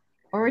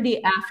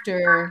 Already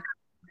after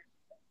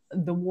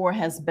the war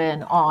has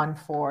been on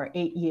for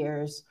 8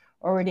 years,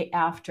 already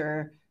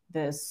after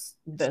this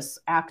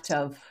act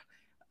of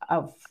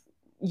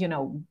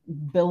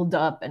build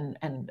up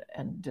and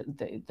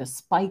the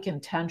spike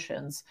in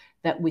tensions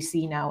that we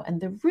see now,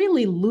 and the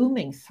really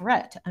looming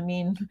threat. I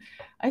mean,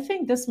 I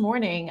think this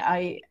morning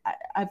I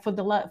for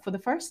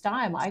the first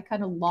time I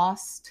kind of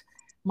lost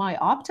my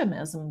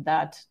optimism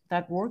that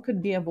war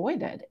could be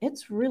avoided.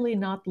 It's really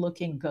not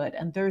looking good,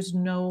 and there's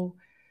no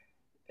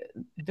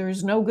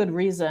good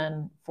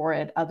reason for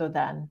it other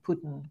than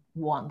Putin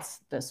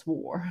wants this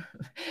war,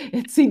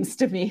 it seems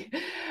to me,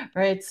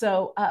 right?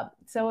 So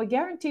a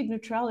guaranteed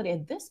neutrality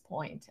at this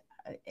point,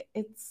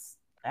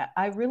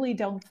 I really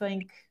don't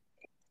think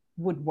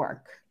would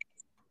work.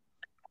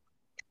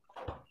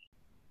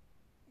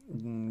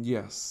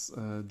 Yes,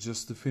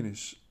 just to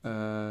finish,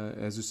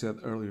 as you said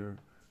earlier,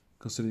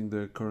 considering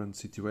the current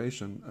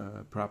situation,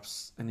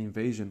 perhaps an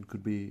invasion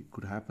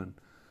could happen.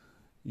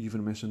 You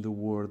even mentioned the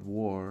word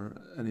war,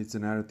 and it's a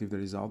narrative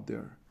that is out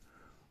there.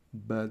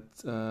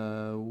 But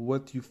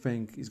what do you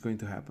think is going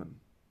to happen?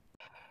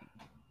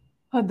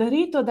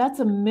 Darito, that's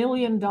 $1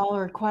 million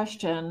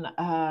question,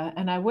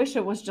 and I wish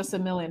it was just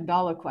 $1 million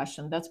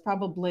question. That's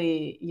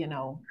probably,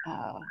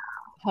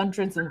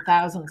 hundreds and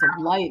thousands of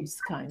lives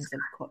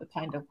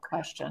kind of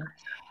question.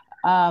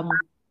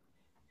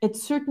 It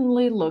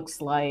certainly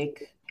looks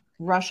like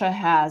Russia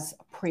has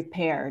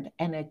prepared,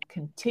 and it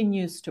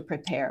continues to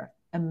prepare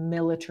a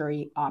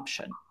military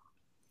option.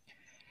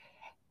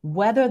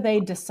 Whether they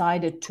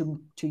decided to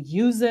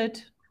use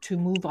it, to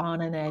move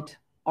on in it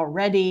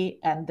already,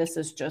 and this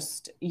is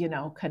just,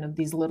 kind of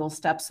these little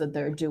steps that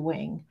they're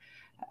doing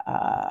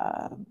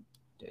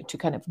to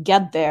kind of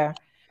get there,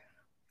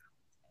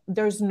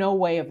 there's no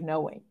way of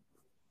knowing.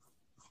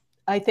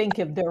 I think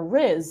if there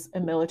is a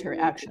military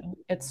action,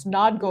 it's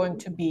not going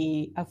to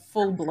be a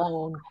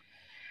full-blown,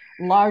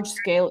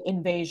 large-scale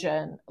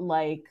invasion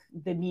like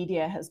the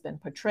media has been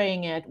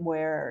portraying it,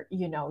 where,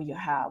 you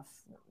have,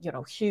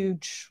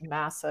 huge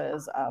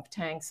masses of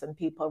tanks and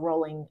people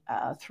rolling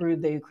through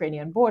the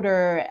Ukrainian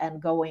border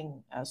and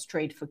going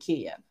straight for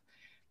Kiev.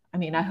 I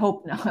mean, I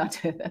hope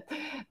not.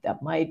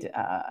 That might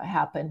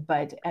happen,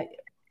 but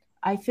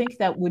I think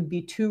that would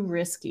be too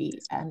risky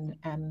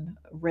and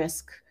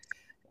risk,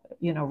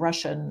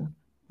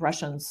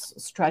 Russians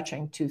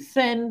stretching too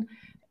thin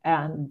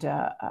and,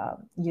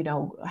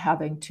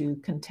 having to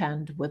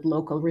contend with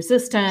local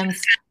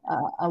resistance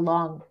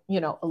along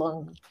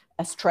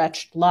a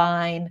stretched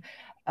line.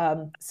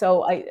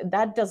 So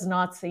that does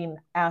not seem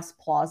as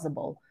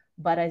plausible,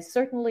 but I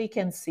certainly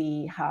can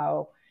see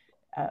how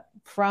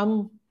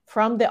from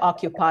the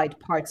occupied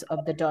parts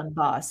of the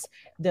Donbass,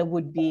 there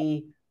would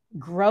be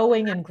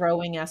growing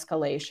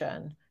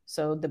escalation.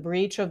 So the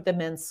breach of the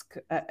Minsk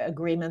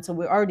agreement, so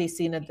we've already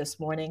seen it this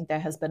morning, there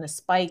has been a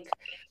spike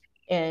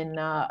in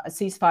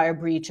ceasefire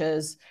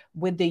breaches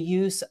with the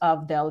use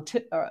of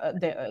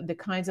the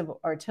kinds of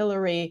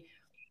artillery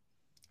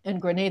and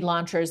grenade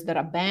launchers that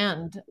are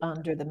banned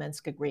under the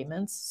Minsk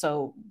agreements.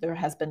 So there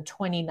has been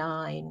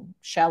 29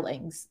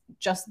 shellings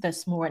just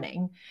this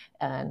morning,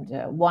 and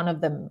one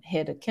of them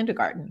hit a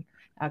kindergarten.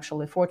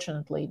 Actually,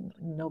 fortunately,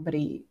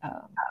 nobody,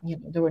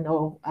 there were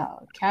no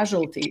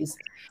casualties,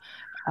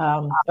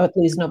 or at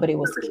least nobody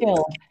was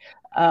killed.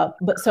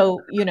 But so,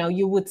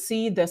 you would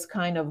see this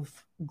kind of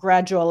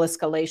gradual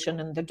escalation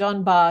in the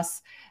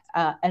Donbass,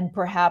 and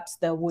perhaps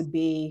there would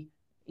be,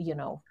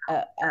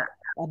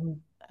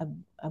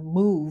 a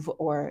move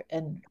or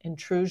an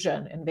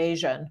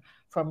invasion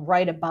from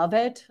right above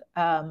it,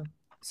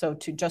 so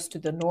to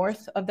the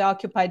north of the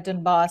occupied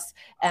Donbass,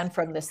 and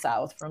from the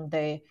south, from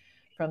the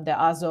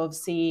Azov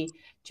Sea,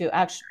 to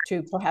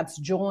perhaps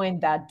join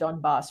that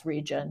Donbass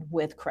region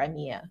with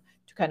Crimea,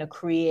 to kind of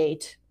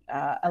create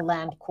a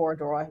land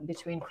corridor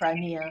between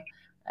Crimea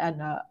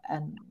and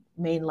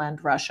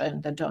mainland Russia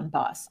and the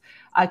Donbass.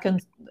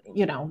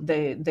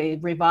 The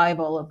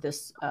revival of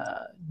this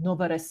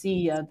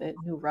Novorossiya, the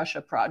New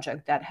Russia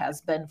project that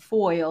has been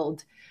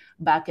foiled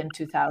back in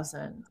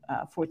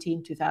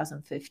 2014,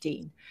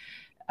 2015.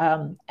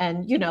 And,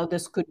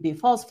 this could be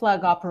false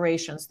flag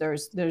operations.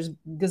 There's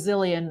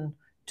gazillion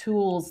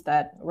tools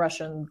that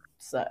Russians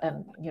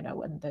and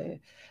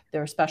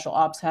their special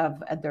ops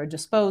have at their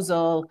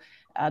disposal.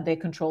 They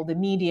control the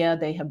media.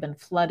 They have been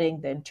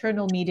flooding the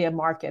internal media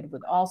market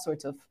with all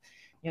sorts of,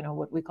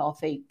 what we call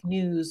fake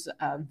news,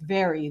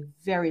 very,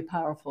 very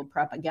powerful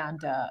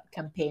propaganda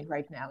campaign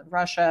right now in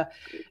Russia.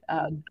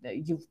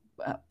 You've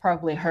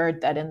probably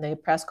heard that in the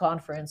press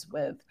conference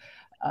with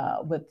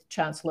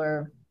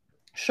Chancellor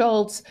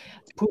Scholz,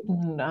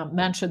 Putin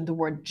mentioned the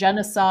word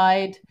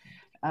genocide.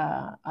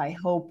 I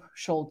hope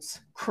Scholz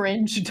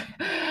cringed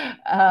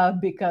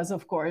because,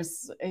 of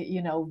course,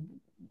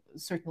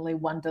 certainly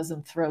one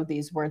doesn't throw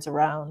these words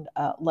around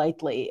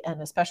lightly,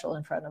 and especially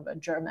in front of a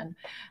German.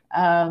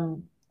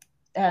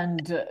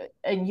 And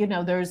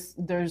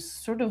there's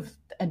sort of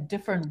a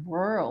different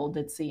world,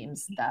 it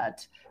seems,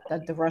 that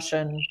the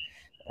Russian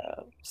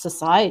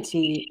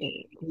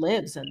society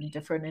lives in,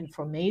 different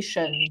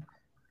information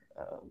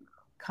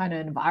kind of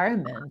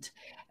environment.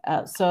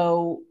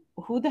 So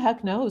who the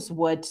heck knows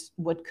what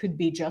could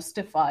be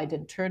justified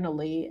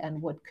internally and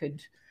what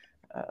could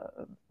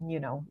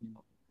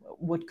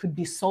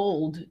be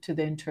sold to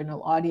the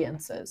internal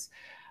audiences.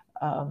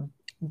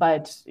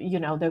 But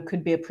there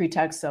could be a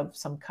pretext of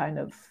some kind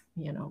of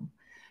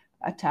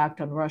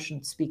attack on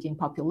Russian-speaking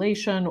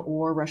population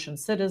or Russian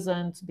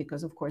citizens,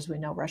 because of course we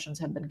know Russians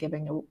have been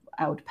giving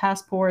out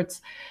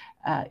passports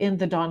in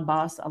the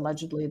Donbass.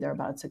 Allegedly, there are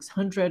about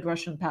 600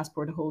 Russian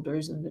passport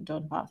holders in the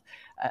Donbass.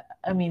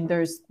 I mean,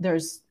 there's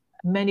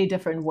many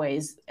different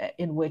ways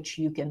in which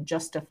you can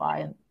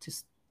justify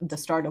the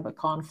start of a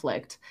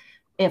conflict,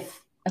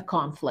 if a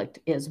conflict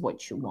is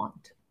what you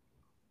want.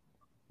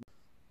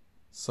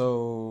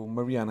 So,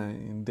 Mariana,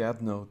 in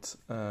that note,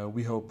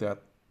 we hope that,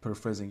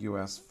 paraphrasing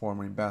U.S.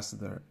 former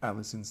Ambassador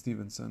Alison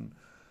Stevenson,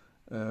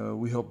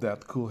 we hope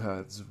that cool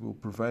heads will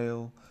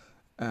prevail.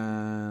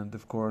 And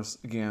of course,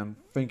 again,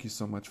 thank you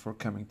so much for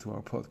coming to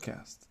our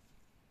podcast.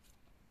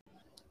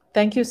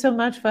 Thank you so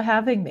much for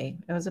having me.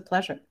 It was a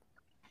pleasure.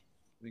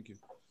 Thank you.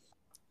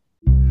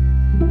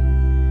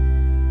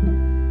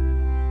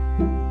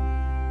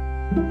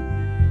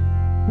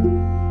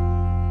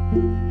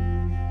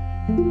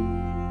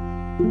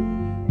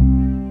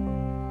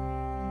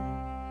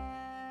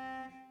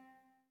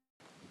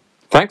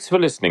 Thanks for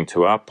listening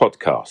to our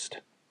podcast.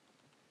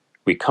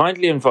 We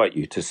kindly invite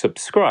you to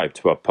subscribe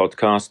to our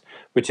podcast,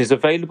 which is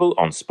available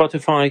on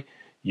Spotify,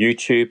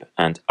 YouTube,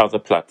 and other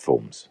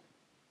platforms.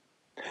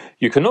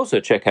 You can also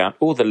check out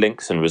all the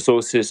links and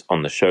resources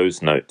on the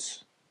show's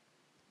notes.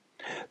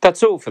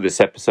 That's all for this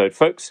episode,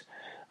 folks,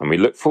 and we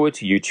look forward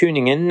to you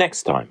tuning in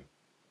next time.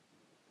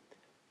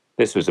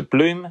 This was a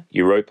Bloom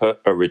Europa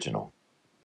original.